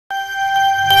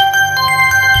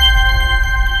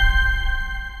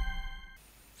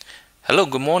Hello,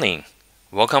 good morning.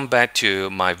 Welcome back to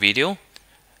my video.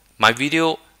 My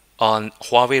video on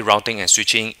Huawei Routing and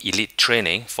Switching Elite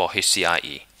Training for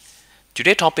HCIE.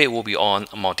 Today's topic will be on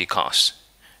multicast.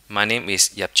 My name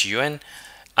is Yap Chi Yuan.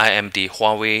 I am the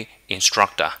Huawei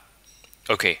instructor.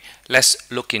 Okay,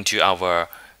 let's look into our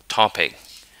topic.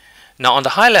 Now on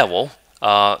the high level,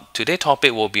 today's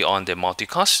topic will be on the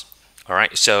multicast.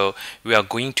 Alright, so we are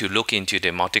going to look into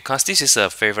the multicast. This is a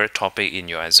favorite topic in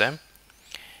your exam.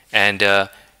 And the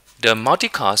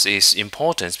multicast is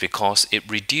important because it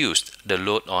reduced the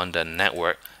load on the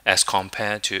network as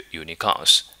compared to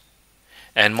unicast.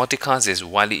 And multicast is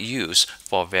widely used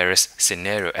for various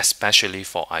scenarios, especially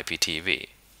for IPTV.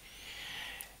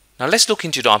 Now let's look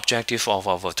into the objective of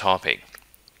our topic.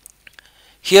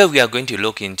 Here we are going to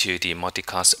look into the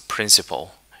multicast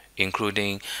principle,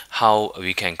 including how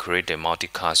we can create the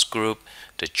multicast group,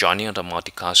 the joining of the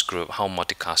multicast group, how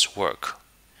multicast work.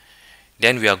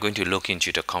 Then we are going to look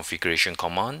into the configuration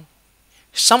command,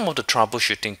 some of the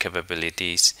troubleshooting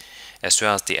capabilities, as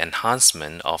well as the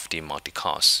enhancement of the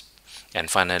multicast.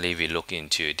 And finally, we look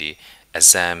into the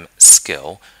exam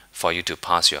skill for you to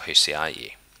pass your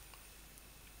HCIE.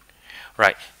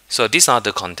 Right, so these are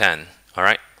the content, all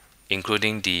right,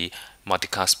 including the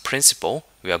multicast principle.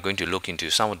 We are going to look into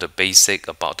some of the basic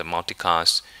about the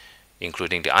multicast,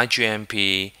 including the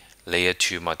IGMP, layer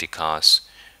 2 multicast.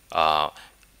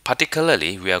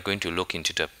 Particularly, we are going to look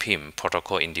into the PIM,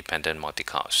 protocol independent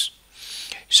multicast.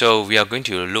 So we are going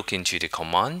to look into the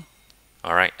command,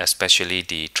 all right, especially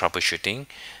the troubleshooting,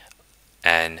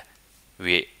 and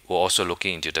we will also look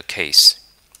into the case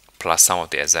plus some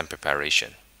of the exam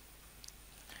preparation.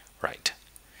 Right.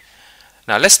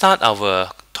 Now let's start our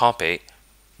topic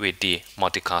with the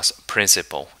multicast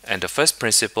principle, and the first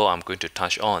principle I'm going to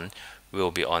touch on will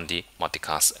be on the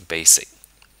multicast basic.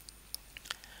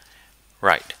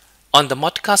 Right. On the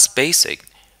multicast basic,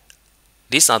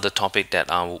 these are the topics that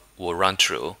I will run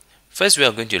through. First, we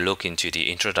are going to look into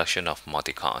the introduction of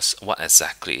multicast. What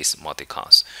exactly is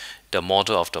multicast? The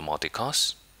model of the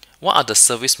multicast. What are the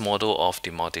service model of the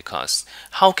multicast?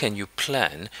 How can you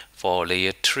plan for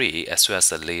layer 3 as well as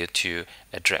the layer 2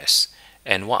 address?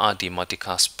 And what are the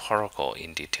multicast protocol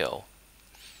in detail?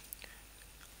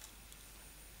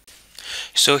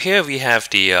 So here we have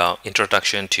the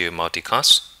introduction to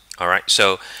multicast. Alright,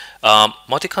 so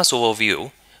multicast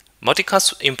overview.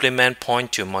 Multicast implement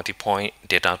point-to-multipoint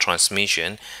data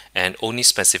transmission, and only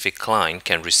specific client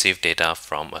can receive data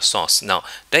from a source. Now,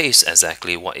 that is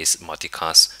exactly what is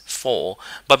multicast for.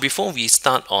 But before we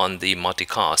start on the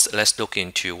multicast, let's look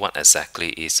into what exactly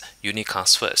is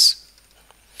unicast first.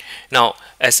 Now,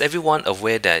 as everyone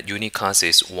aware that unicast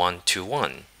is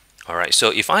one-to-one. Alright, so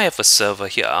if I have a server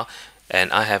here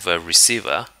and I have a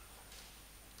receiver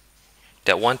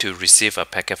that want to receive a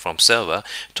packet from server,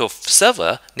 so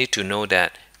server need to know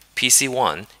that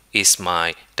PC1 is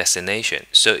my destination.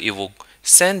 So it will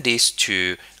send this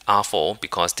to R4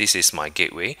 because this is my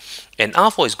gateway, and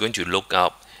R4 is going to look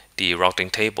up the routing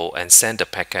table and send the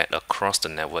packet across the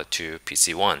network to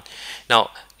PC1. Now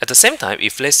at the same time,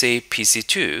 if let's say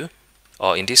PC2,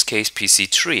 or in this case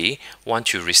PC3, want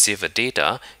to receive a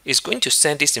data, it's going to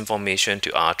send this information to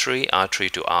R3,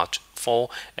 R3 to R4,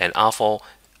 and R4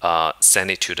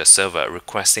 send it to the server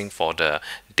requesting for the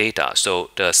data. So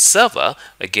the server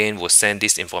again will send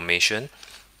this information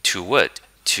toward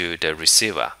to the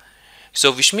receiver.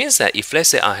 So which means that if let's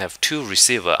say I have 2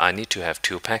 receiver, I need to have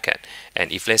 2 packet,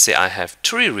 and if let's say I have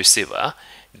 3 receiver,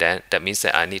 then that means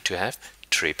that I need to have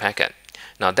 3 packet.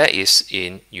 Now that is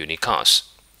in unicast.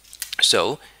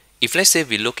 So if let's say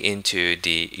we look into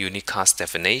the unicast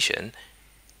definition,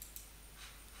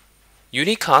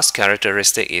 unicast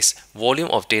characteristic is volume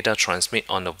of data transmit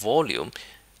on the volume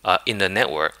on the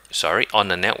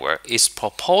network is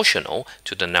proportional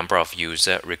to the number of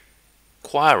users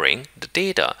requiring the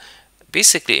data.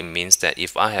 Basically, it means that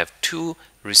if I have 2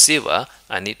 receiver,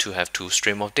 I need to have 2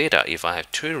 stream of data. If I have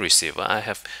 3 receiver, I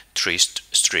have 3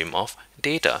 stream of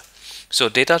data. So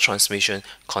data transmission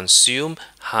consume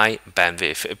high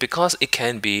bandwidth because it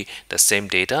can be the same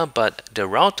data, but the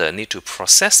router need to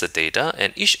process the data,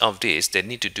 and each of these they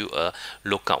need to do a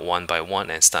lookup one by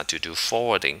one and start to do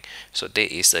forwarding. So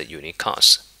that is a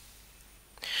unicast.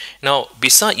 Now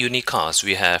beside unicast,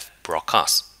 we have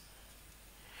broadcast.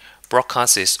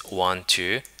 Broadcast is one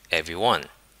to everyone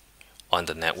on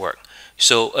the network.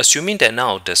 So assuming that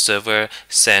now the server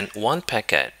send 1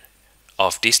 packet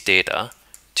of this data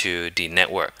to the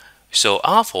network, so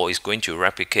R4 is going to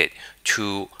replicate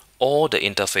to all the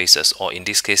interfaces, or in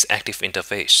this case active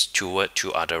interface, toward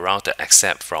to other router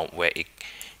except from where it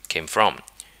came from.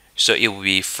 So it will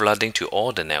be flooding to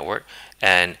all the network,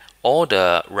 and all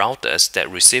the routers that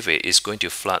receive it is going to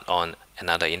flood on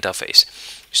another interface.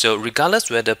 So regardless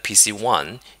whether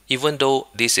PC1, even though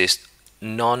this is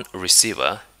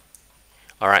non-receiver,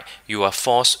 all right, you are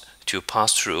forced to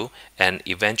pass through and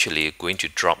eventually going to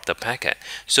drop the packet.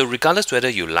 So regardless whether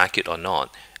you like it or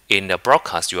not, in the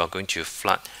broadcast you are going to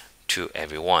flood to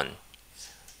everyone.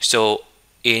 So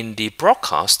in the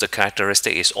broadcast, the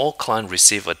characteristic is all client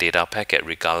receive a data packet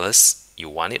regardless you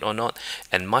want it or not,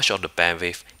 and much of the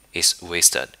bandwidth is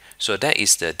wasted. So that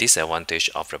is the disadvantage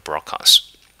of the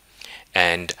broadcast.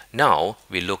 And now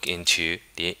we look into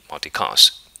the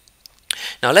multicast.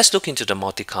 Now let's look into the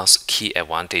multicast key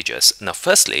advantages. Now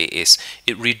firstly is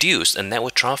it reduces the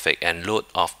network traffic and load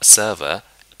of server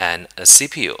and a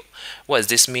CPU. What does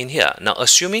this mean here? Now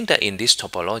assuming that in this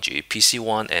topology,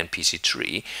 PC1 and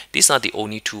PC3, these are the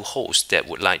only two hosts that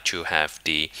would like to have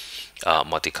the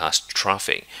multicast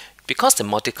traffic. Because the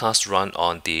multicast run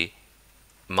on the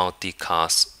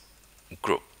multicast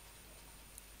group,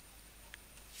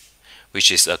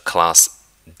 which is a class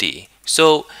D.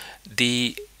 So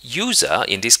the user,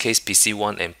 in this case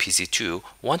PC1 and PC2,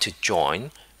 want to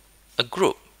join a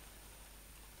group.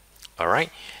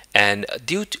 Alright, and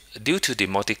due to the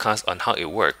multicast on how it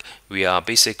works, we are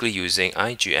basically using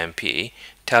IGMP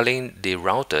telling the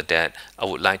router that I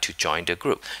would like to join the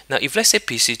group. Now if let's say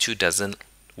PC2 doesn't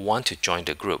want to join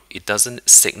the group, it doesn't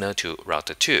signal to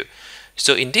router 2.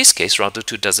 So in this case, router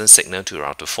 2 doesn't signal to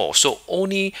router 4. So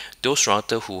only those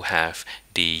routers who have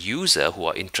the user who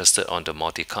are interested on the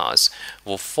multicast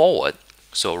will forward.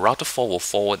 So router 4 will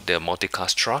forward the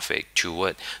multicast traffic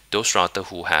toward those routers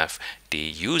who have the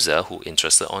user who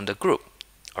interested on the group.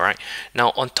 Alright.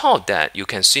 Now on top of that, you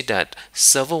can see that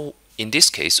server in this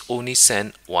case only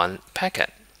send one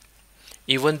packet,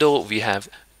 even though we have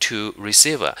two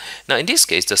receiver. Now in this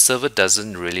case, the server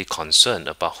doesn't really concern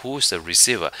about who is the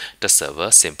receiver. The server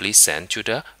simply send to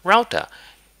the router.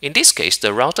 In this case,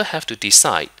 the router have to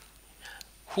decide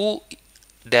who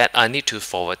that I need to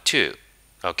forward to.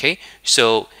 Okay,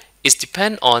 so it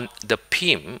depends on the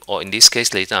PIM, or in this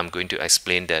case later I'm going to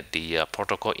explain that the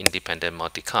protocol independent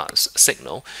multicast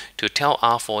signal to tell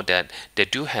R4 that they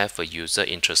do have a user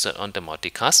interested on the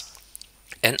multicast,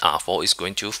 and R4 is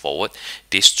going to forward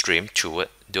this stream toward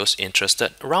those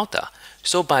interested router.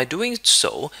 So by doing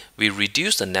so, we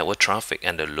reduce the network traffic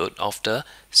and the load of the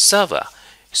server.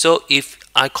 So if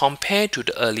I compare to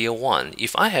the earlier one,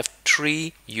 if I have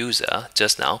 3 users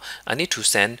just now, I need to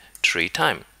send 3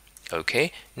 times.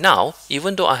 Okay, now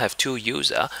even though I have 2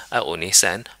 users, I only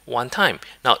send 1 time.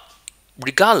 Now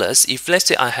regardless, if let's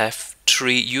say I have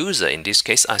 3 users, in this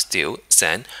case I still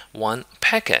send 1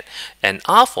 packet, and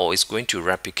R4 is going to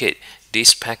replicate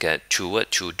this packet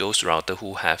toward to those routers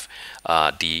who have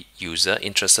the user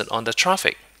interested on the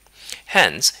traffic.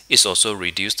 Hence, it's also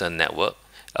reduce the network,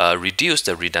 reduce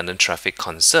the redundant traffic,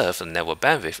 conserve the network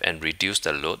bandwidth, and reduce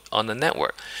the load on the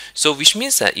network. So which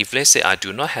means that if let's say I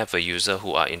do not have a user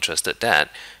who are interested that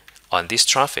on this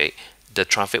traffic, the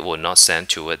traffic will not send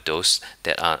toward those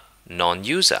that are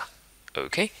non-user.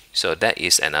 Okay, so that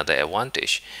is another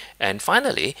advantage. And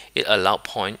finally, it allows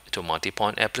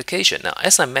point-to-multipoint application. Now,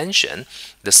 as I mentioned,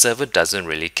 the server doesn't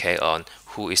really care on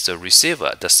who is the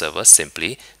receiver. The server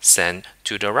simply send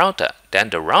to the router. Then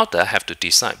the router have to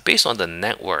decide based on the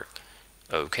network.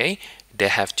 Okay, they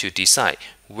have to decide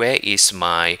where is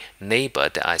my neighbor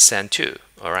that I send to.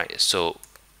 All right, so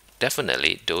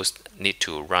definitely those need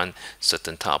to run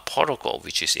certain type of protocol,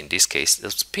 which is in this case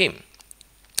the PIM.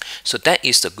 So that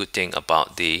is the good thing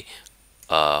about the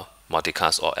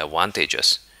multicast or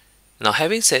advantages. Now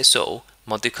having said so,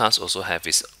 multicast also have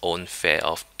its own fair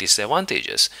of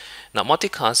disadvantages. Now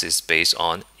multicast is based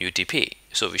on UDP,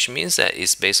 so which means that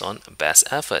it's based on best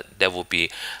effort. There will be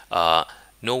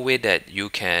no way that you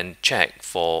can check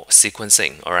for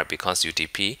sequencing, alright, because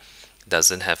UDP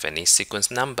doesn't have any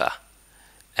sequence number,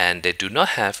 and they do not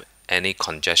have any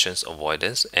congestion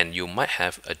avoidance, and you might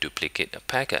have a duplicate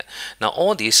packet. Now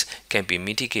all this can be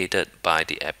mitigated by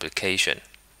the application,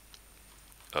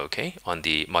 okay, on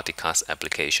the multicast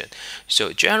application.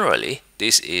 So generally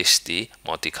this is the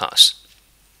multicast.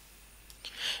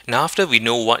 Now after we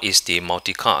know what is the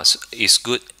multicast, it's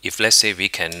good if let's say we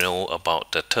can know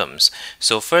about the terms.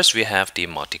 So first we have the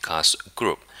multicast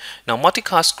group. Now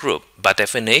multicast group by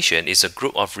definition is a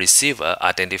group of receiver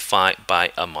identified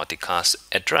by a multicast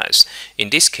address.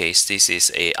 In this case, this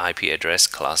is a IP address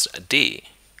class D.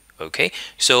 Okay,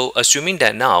 so assuming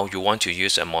that now you want to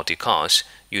use a multicast,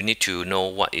 you need to know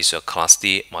what is your class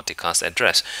D multicast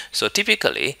address. So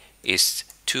typically it's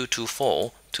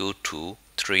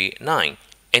 224.2239.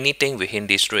 Anything within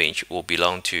this range will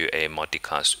belong to a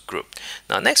multicast group.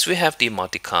 Now next we have the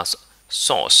multicast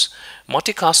source.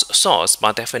 Multicast source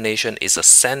by definition is a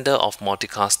sender of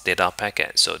multicast data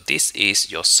packet. So this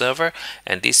is your server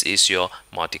and this is your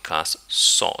multicast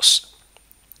source.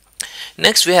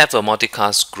 Next we have a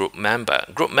multicast group member.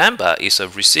 Group member is a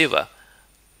receiver,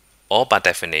 or by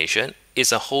definition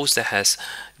is a host that has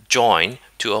joined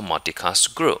to a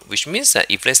multicast group, which means that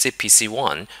if let's say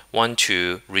PC1 want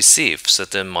to receive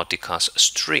certain multicast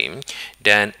stream,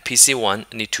 then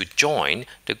PC1 need to join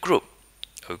the group.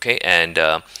 Okay, and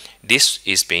this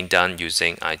is being done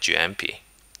using IGMP.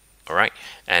 Alright,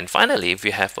 and finally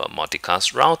we have a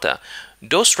multicast router.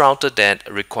 Those routers that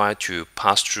require to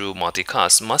pass through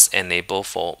multicast must enable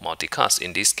for multicast.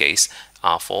 In this case,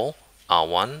 R4,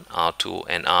 R1, R2,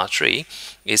 and R3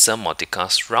 is a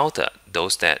multicast router.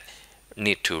 Those that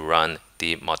need to run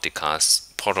the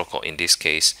multicast protocol, in this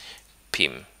case,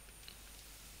 PIM.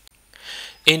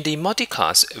 In the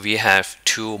multicast, we have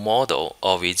two models,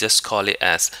 or we just call it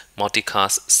as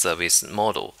multicast service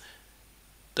model.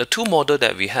 The two models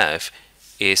that we have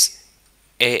is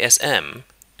ASM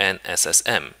and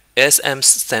SSM. ASM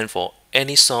stands for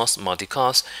any source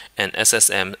multicast, and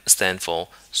SSM stands for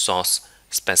source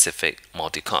specific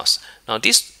multicast. Now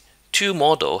these two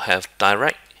models have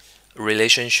direct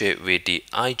relationship with the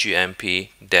IGMP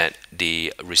that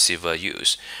the receiver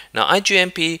use. Now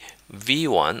IGMP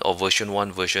V1 or version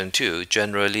 1, version 2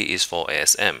 generally is for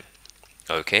ASM,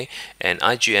 okay, and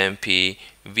IGMP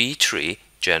V3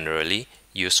 generally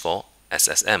used for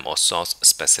SSM or source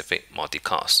specific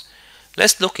multicast.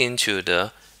 Let's look into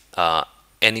the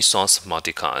any source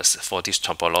multicast for this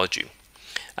topology.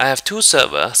 I have two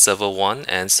servers, server 1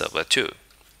 and server 2,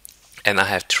 and I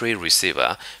have three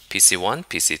receivers, PC1,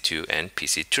 PC2, and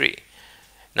PC3.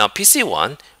 Now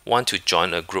PC1 want to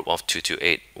join a group of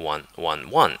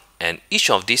 228.1.1.1, and each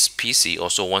of these PC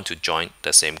also want to join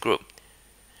the same group.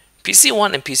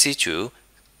 PC1 and PC2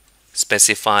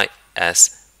 specify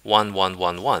as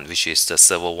 1111, which is the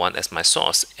server 1 as my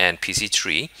source, and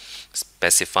PC3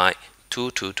 specify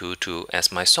 2222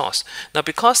 as my source. Now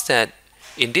because that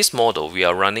in this model we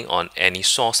are running on any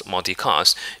source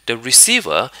multicast, the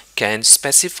receiver can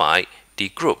specify the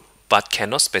group but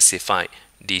cannot specify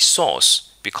the source,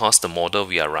 because the model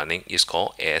we are running is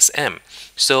called ASM.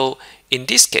 So in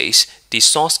this case, the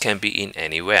source can be in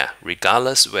anywhere,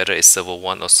 regardless whether it's server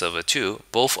 1 or server 2.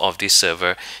 Both of these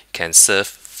servers can serve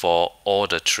for all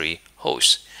the three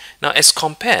hosts. Now as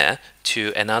compared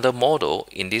to another model,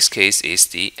 in this case is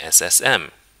the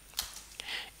SSM.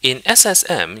 In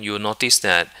SSM, you'll notice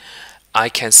that I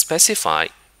can specify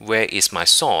where is my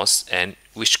source and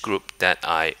which group that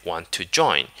I want to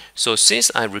join. So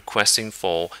since I'm requesting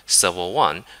for server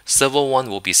 1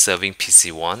 will be serving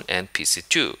PC1 and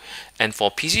PC2. And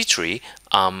for PC3,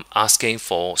 I'm asking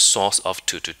for source of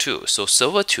 222. So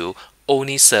server 2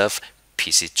 only serve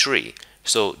PC3.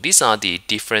 So these are the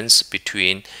difference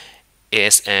between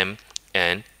ASM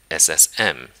and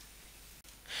SSM.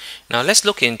 Now let's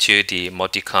look into the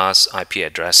multicast IP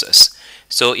addresses.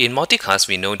 So in multicast,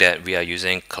 we know that we are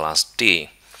using class D,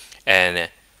 and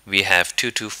we have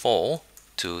 224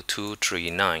 to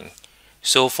 239.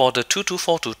 So for the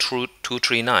 224 to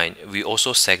 239, we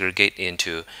also segregate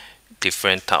into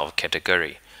different type of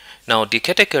category. Now the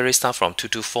category start from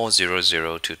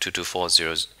 224.00 to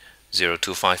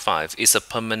 224.0.0.255 is a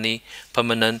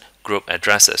permanent group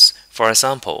addresses. For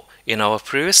example, in our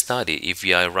previous study, if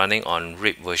we are running on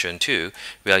RIP version 2,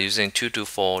 we are using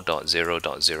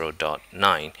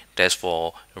 224.0.0.9. That's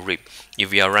for RIP. If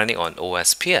we are running on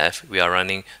OSPF, we are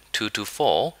running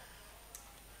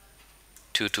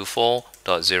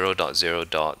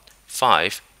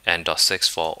 224.0.0.5 and .6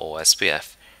 for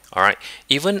OSPF. Alright,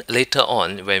 even later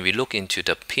on when we look into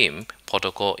the PIM,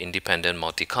 protocol independent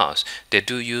multicast, they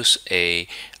do use a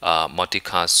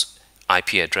multicast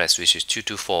IP address which is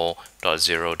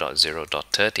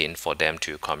 224.0.0.13 for them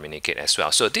to communicate as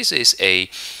well. So this is a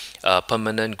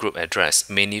permanent group address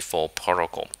mainly for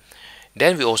protocol.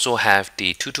 Then we also have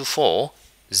the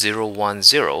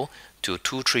 224.0.1.0 to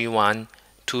 231,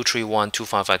 231,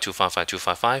 255, 255,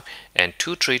 255, and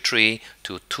 233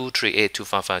 to 238,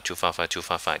 255, 255,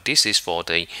 255. This is for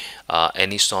the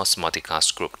any source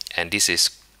multicast group, and this is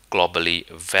globally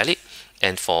valid.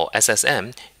 And for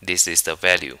SSM, this is the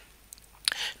value.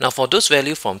 Now for those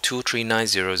values from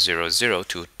 239.0.0.0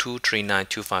 to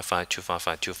 239.255,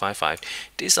 255, 255,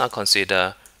 these are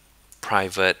considered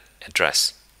private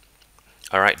address.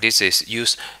 Alright, this is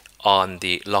used on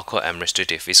the local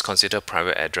administrative. It's considered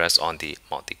private address on the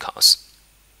multicast.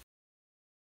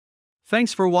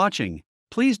 Thanks for watching.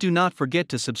 Please do not forget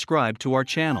to subscribe to our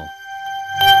channel.